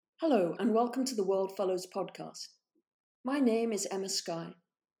Hello, and welcome to the World Fellows podcast. My name is Emma Skye,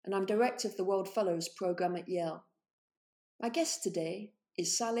 and I'm director of the World Fellows program at Yale. My guest today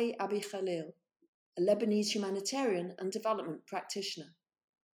is Salih Abi Khalil, a Lebanese humanitarian and development practitioner.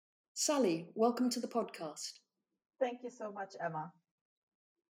 Salih, welcome to the podcast. Thank you so much, Emma.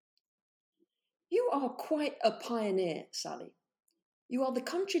 You are quite a pioneer, Salih. You are the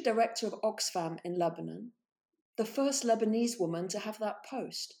country director of Oxfam in Lebanon, the first Lebanese woman to have that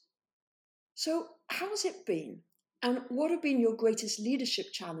post. So, how's it been? And what have been your greatest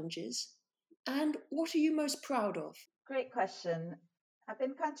leadership challenges? And what are you most proud of? Great question. I've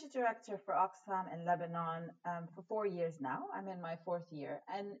been country director for Oxfam in Lebanon for 4 years now. I'm in my fourth year,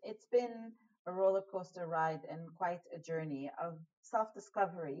 and it's been a roller coaster ride and quite a journey of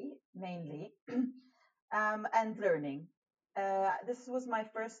self-discovery mainly and learning. This was my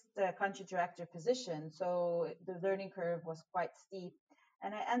first country director position, so the learning curve was quite steep.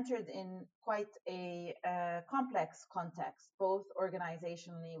 And I entered in quite a complex context, both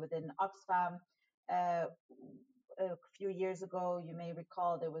organizationally within Oxfam. A few years ago, you may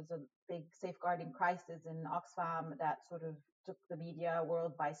recall there was a big safeguarding crisis in Oxfam that sort of took the media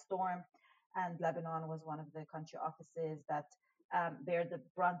world by storm. And Lebanon was one of the country offices that bear the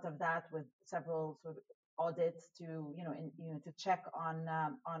brunt of that, with several sort of audits to to check on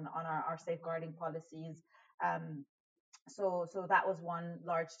our safeguarding policies. So that was one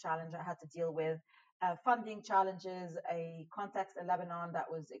large challenge I had to deal with. Funding challenges, a context in Lebanon that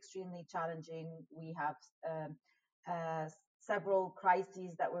was extremely challenging. We have several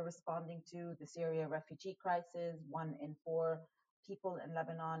crises that we're responding to. The Syria refugee crisis, 1 in 4 people in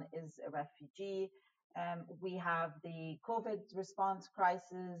Lebanon is a refugee. We have the COVID response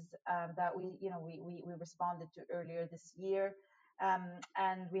crisis that we responded to earlier this year.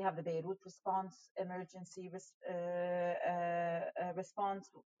 And we have the Beirut emergency response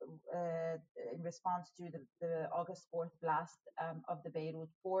in response to the August 4th blast of the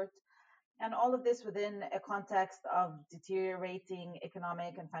Beirut port. And all of this within a context of deteriorating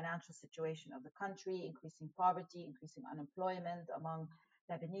economic and financial situation of the country, increasing poverty, increasing unemployment among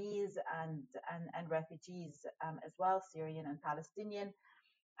Lebanese and refugees as well, Syrian and Palestinian.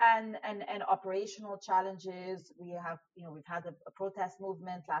 And operational challenges. We've had a protest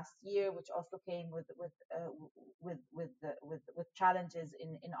movement last year, which also came with challenges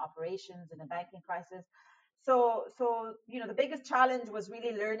in operations in a banking crisis. So the biggest challenge was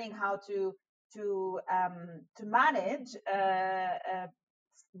really learning how to manage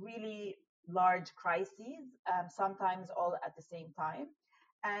really large crises, sometimes all at the same time,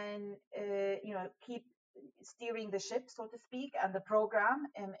 and keep steering the ship, so to speak, and the program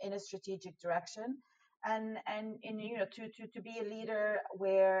in a strategic direction, and to be a leader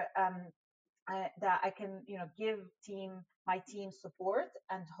where that I can give my team support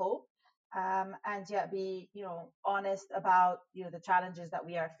and hope, and yet be honest about the challenges that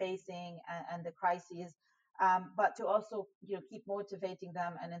we are facing and the crises, but to also keep motivating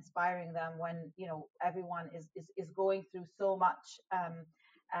them and inspiring them when everyone is going through so much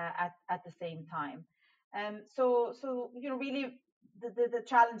at the same time. So really the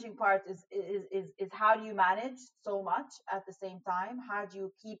challenging part is how do you manage so much at the same time? How do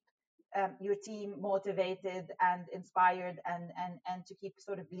you keep your team motivated and inspired, and to keep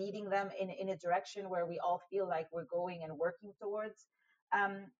sort of leading them in a direction where we all feel like we're going and working towards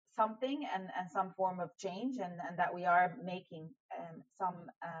something and some form of change, and that we are making some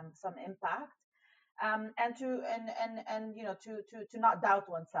impact. And to not doubt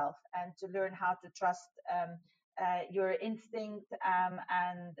oneself, and to learn how to trust your instinct,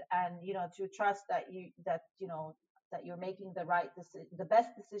 and to trust that you're making the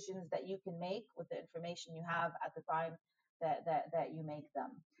best decisions that you can make with the information you have at the time that you make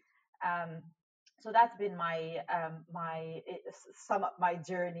them. So that's been sum up my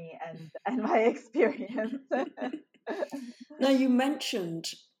journey and my experience. Now, you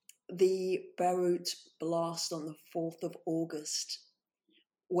mentioned the Beirut blast on the 4th of August,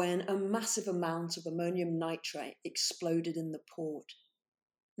 when a massive amount of ammonium nitrate exploded in the port.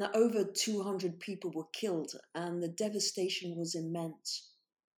 Now, over 200 people were killed, and the devastation was immense.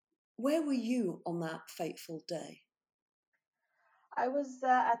 Where were you on that fateful day? I was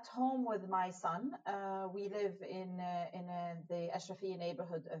at home with my son. We live in the Ashrafiya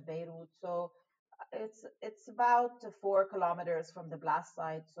neighborhood of Beirut, so it's about 4 kilometers from the blast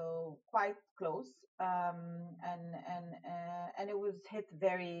site, so quite close. And it was hit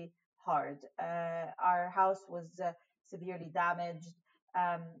very hard. Our house was severely damaged.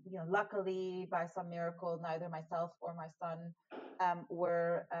 Luckily, by some miracle, neither myself or my son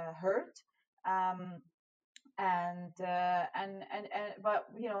were hurt. and but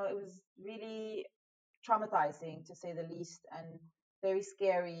it was really traumatizing to say the least, and very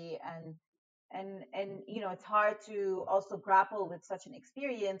scary, and it's hard to also grapple with such an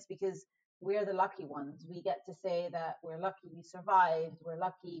experience because we're the lucky ones. We get to say that we're lucky we survived, we're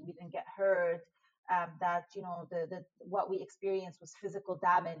lucky we didn't get hurt, that the what we experienced was physical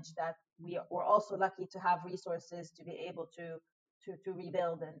damage, that we were also lucky to have resources to be able to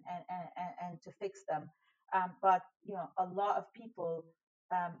rebuild and to fix them. But a lot of people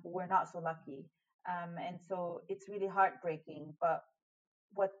were not so lucky, and so it's really heartbreaking.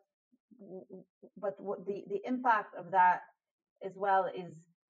 What what the impact of that as well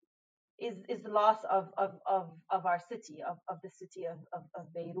is the loss of our city, of the city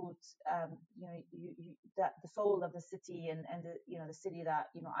of Beirut. That the soul of the city, and the city that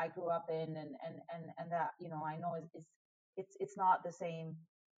I grew up in, and that I know is it's not the same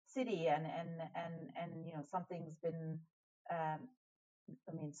city, and something's been um,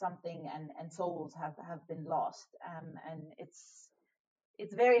 something, and souls have been lost, and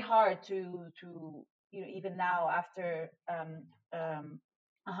it's very hard to even now after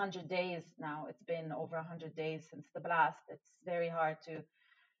 100 days now. It's been over 100 days since the blast. It's very hard to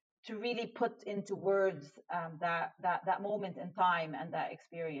really put into words that moment in time and that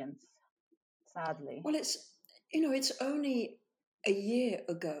experience, sadly. Well, it's only a year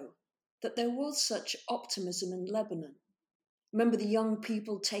ago that there was such optimism in Lebanon. Remember the young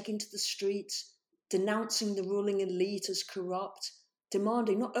people taking to the streets, denouncing the ruling elite as corrupt,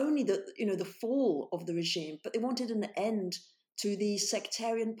 demanding not only the fall of the regime, but they wanted an end to the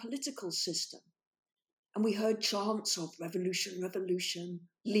sectarian political system. And we heard chants of revolution, revolution,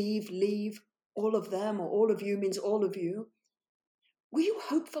 leave, leave, all of them, or all of you means all of you. Were you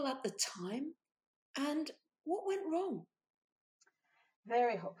hopeful at the time? And what went wrong?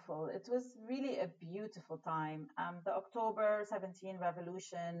 Very hopeful. It was really a beautiful time. The October 17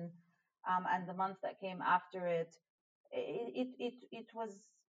 revolution, and the months that came after it, it was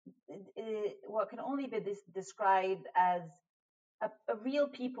what can only be described as a real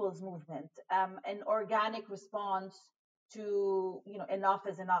people's movement, an organic response to enough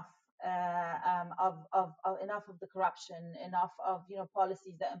is enough, of enough of the corruption, enough of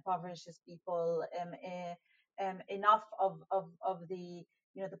policies that impoverishes people, enough of the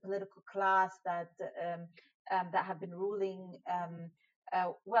the political class that have been ruling,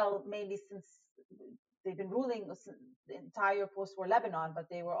 well, mainly since they've been ruling the entire post-war Lebanon, but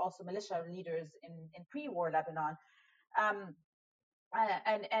they were also militia leaders in pre-war Lebanon. Um,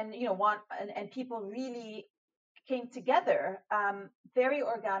 and want and people really came together, very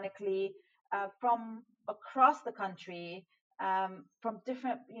organically, from across the country, from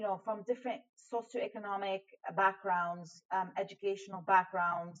different socioeconomic backgrounds, educational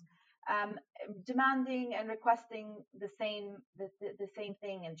backgrounds, um, demanding and requesting the same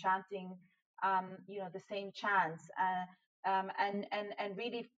thing, and chanting the same chants, and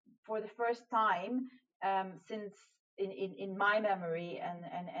really for the first time, since in my memory,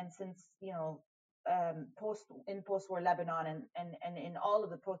 and since post-war Lebanon, and in all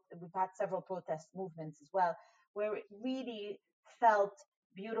of we've had several protest movements as well, where it really felt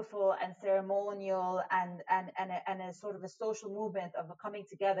beautiful and ceremonial, and a sort of a social movement of a coming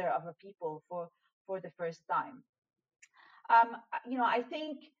together of a people for the first time. I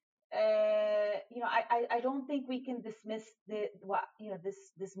think, I don't think we can dismiss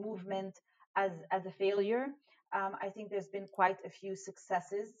this movement as a failure. I think there's been quite a few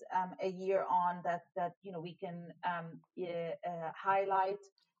successes, a year on, that we can highlight,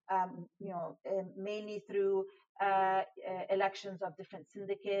 mainly through elections of different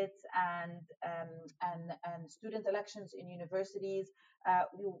syndicates, and student elections in universities.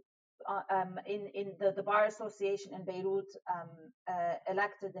 In the Bar Association in Beirut,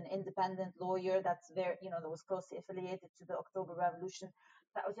 elected an independent lawyer that's very, that was closely affiliated to the October Revolution.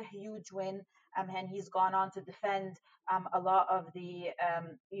 That was a huge win, and he's gone on to defend a lot of the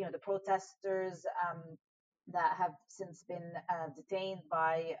protesters that have since been detained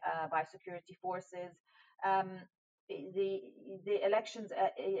by security forces. Um, the the elections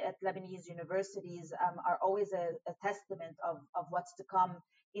at Lebanese universities are always a testament of what's to come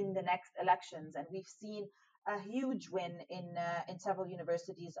in the next elections, and we've seen a huge win in several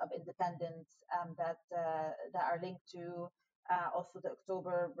universities of independence, that are linked to also the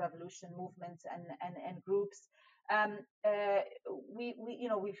October Revolution movements and groups. Um, uh, we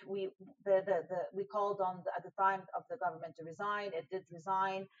called on at the time of the government to resign. It did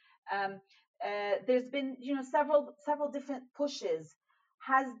resign. There's been several different pushes.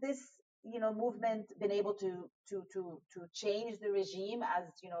 Has this movement been able to change the regime as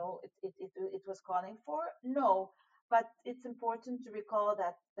it was calling for? No, but it's important to recall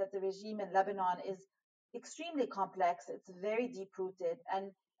that the regime in Lebanon is extremely complex. It's very deep rooted,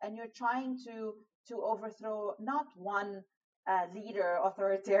 and you're trying to overthrow not one leader,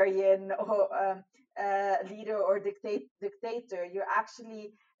 authoritarian or leader or dictator. You're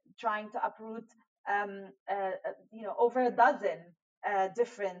actually trying to uproot over a dozen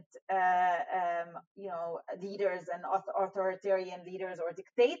different leaders and authoritarian leaders or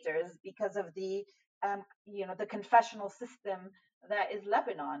dictators because of the confessional system that is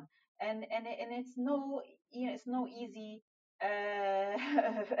Lebanon, and it's no easy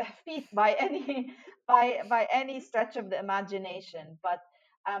feat by any stretch of the imagination. But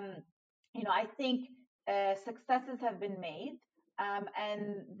um, I think successes have been made, and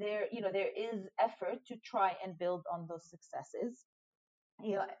there is effort to try and build on those successes.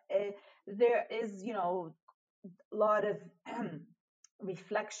 you know, there is a lot of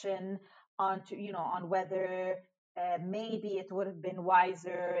reflection on whether maybe it would have been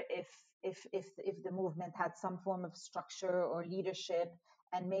wiser if the movement had some form of structure or leadership,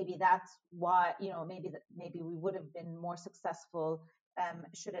 and maybe that's why maybe we would have been more successful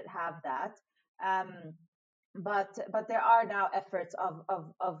should it have that. Um, but there are now efforts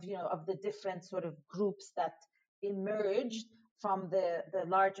of the different sort of groups that emerged from the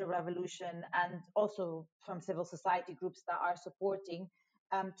larger revolution, and also from civil society groups that are supporting,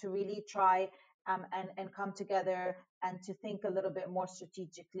 to really try and come together and to think a little bit more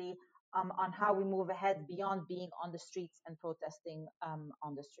strategically on how we move ahead beyond being on the streets and protesting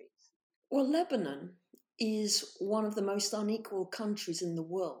on the streets. Well, Lebanon is one of the most unequal countries in the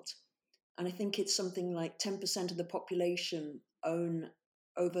world. And I think it's something like 10% of the population own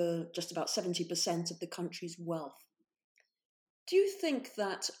over just about 70% of the country's wealth. Do you think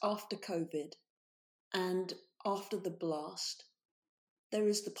that after COVID and after the blast, there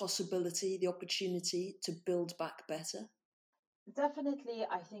is the possibility, the opportunity to build back better? Definitely,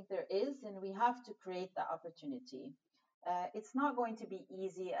 I think there is, and we have to create that opportunity. It's not going to be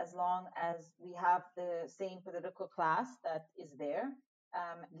easy as long as we have the same political class that is there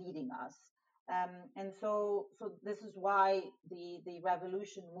leading us. And so this is why the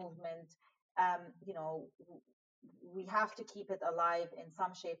revolution movement, we have to keep it alive in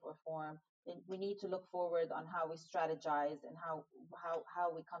some shape or form. And we need to look forward on how we strategize and how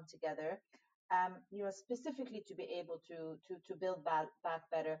we come together, specifically to be able to build back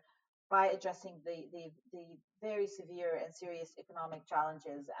better by addressing the very severe and serious economic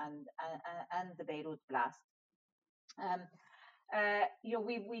challenges and the Beirut blast. Um,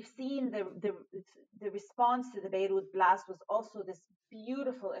 we've seen the response to the Beirut blast was also this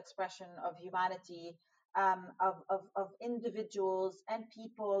beautiful expression of humanity, of individuals and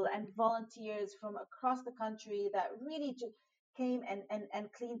people and volunteers from across the country that really came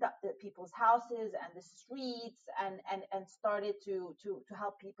and cleaned up the people's houses and the streets, and started to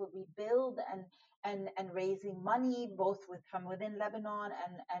help people rebuild, and raising money both from within Lebanon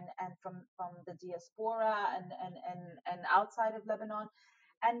and from the diaspora and outside of Lebanon.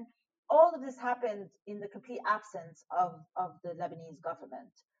 And all of this happened in the complete absence of the Lebanese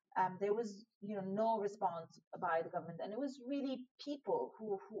government. There was no response by the government, and it was really people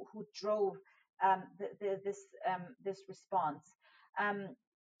who drove this response. Um,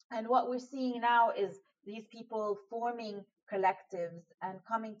 and what we're seeing now is these people forming collectives and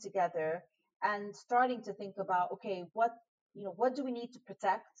coming together and starting to think about, okay, what do we need to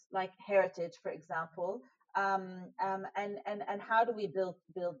protect, like heritage, for example, and how do we build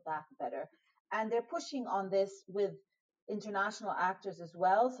back better? And they're pushing on this with international actors as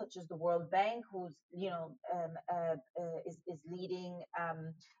well, such as the World Bank, who's is leading,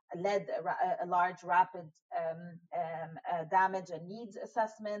 led a large rapid damage and needs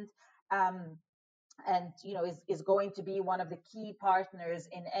assessment, um, and is going to be one of the key partners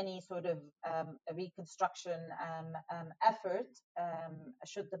in any sort of reconstruction effort,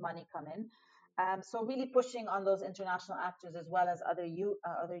 should the money come in. So really pushing on those international actors as well as other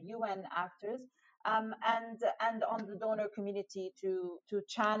UN actors, and on the donor community to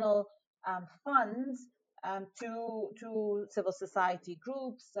channel funds to civil society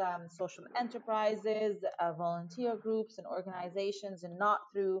groups, social enterprises, volunteer groups, and organizations, and not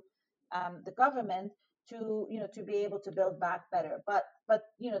through the government, to be able to build back better. But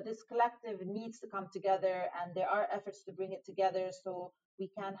this collective needs to come together, and there are efforts to bring it together so we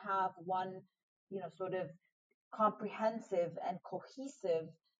can have one sort of comprehensive and cohesive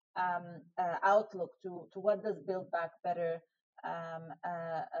outlook to what does build back better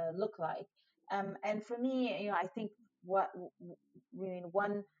look like. And for me, I think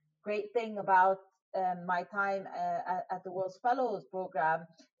one great thing about my time at the World's Fellows program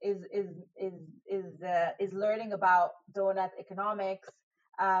is learning about Doughnut Economics,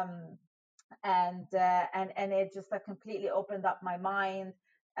 um, and it just completely opened up my mind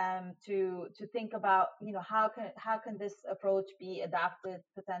to think about, how can this approach be adapted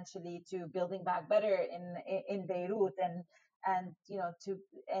potentially to building back better in Beirut, and to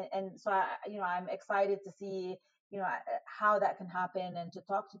and so I'm excited to see how that can happen, and to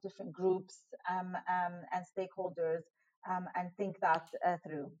talk to different groups and stakeholders, and think that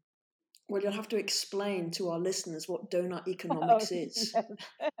through. Well, you'll have to explain to our listeners what Doughnut Oh, Economics is. yes.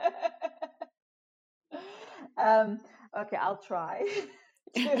 um, okay, I'll try.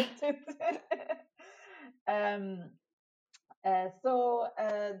 um,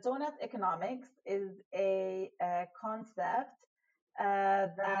 Doughnut economics is a concept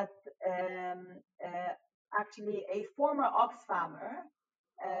that actually a former Oxfamer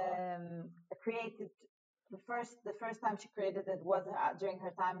created. The first time she created it was during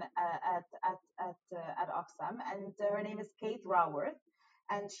her time at Oxfam, and her name is Kate Raworth,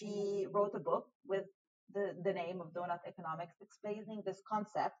 and she wrote a book with the name of Doughnut Economics, explaining this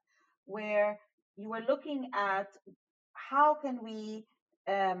concept where you were looking at how can we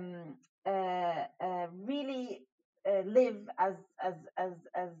really live as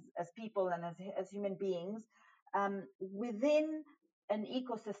people and as human beings within an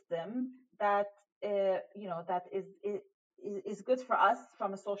ecosystem that that is good for us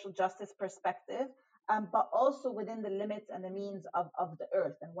from a social justice perspective, but also within the limits and the means of the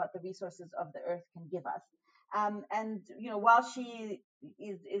earth and what the resources of the earth can give us. And while she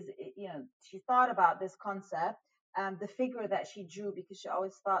is she thought about this concept, the figure that she drew, because she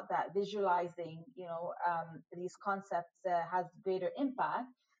always thought that visualizing these concepts has greater impact.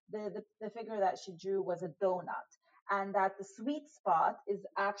 The figure that she drew was a donut, and that the sweet spot is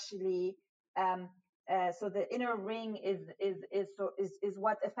actually so the inner ring is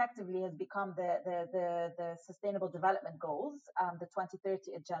what effectively has become the sustainable development goals, the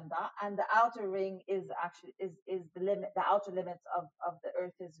 2030 agenda, and the outer ring is actually is the limit, the outer limits of the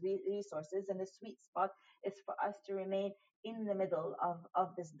earth's resources, and the sweet spot is for us to remain in the middle of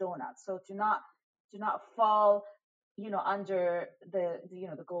this donut, so to not fall under the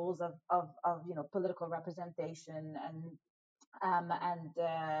goals of political representation and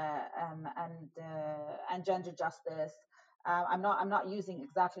gender justice. I'm not using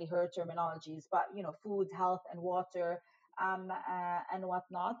exactly her terminologies, but food, health, and water, and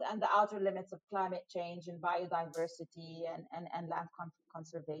whatnot, and the outer limits of climate change and biodiversity and land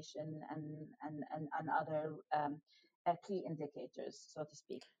conservation and other key indicators, so to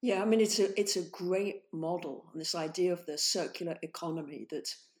speak. Yeah, I mean it's a great model, and this idea of the circular economy, that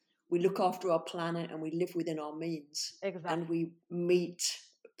we look after our planet and we live within our means and Exactly. we meet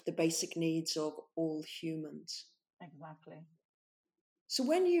the basic needs of all humans. Exactly. So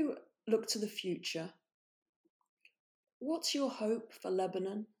when you look to the future, what's your hope for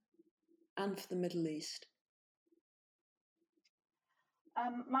Lebanon and for the Middle East?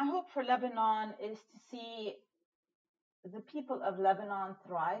 My hope for Lebanon is to see the people of Lebanon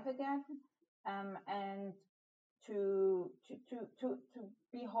thrive again, and to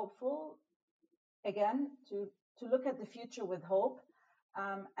be hopeful again, to look at the future with hope,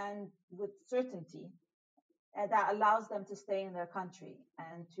 and with certainty, that allows them to stay in their country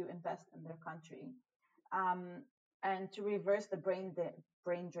and to invest in their country, um, and to reverse the brain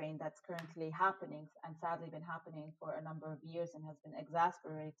drain that's currently happening and sadly been happening for a number of years, and has been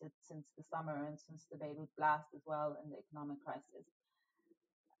exacerbated since the summer and since the Beirut blast as well, and the economic crisis.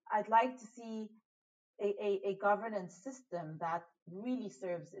 I'd like to see a governance system that really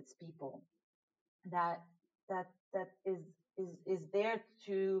serves its people, that that is there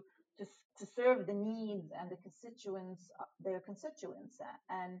to to serve the needs and the constituents, their constituents,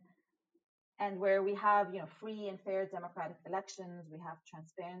 and where we have free and fair democratic elections, we have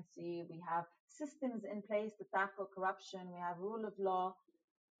transparency, we have systems in place to tackle corruption, we have rule of law,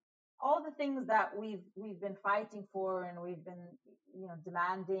 all the things that we've been fighting for, and we've been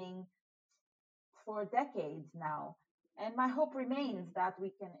demanding for decades now. And my hope remains that we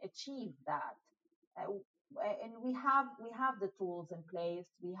can achieve that. Uh, and we have the tools in place.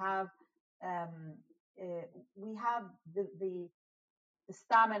 Um, we have the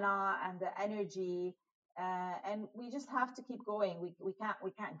stamina and the energy, and we just have to keep going. We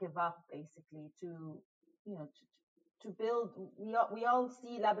can't give up, basically, to build. We all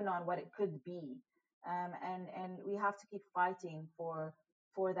see Lebanon what it could be, and we have to keep fighting for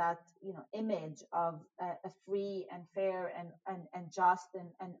that image of a free and fair and just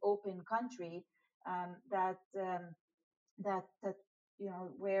and open country, that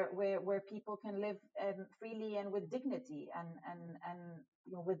where people can live freely and with dignity and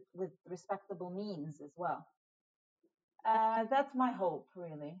with respectable means as well. That's my hope,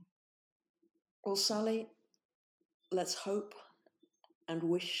 really. Well, Sally, let's hope and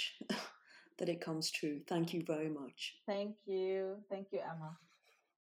wish that it comes true. Thank you very much. Thank you, Emma.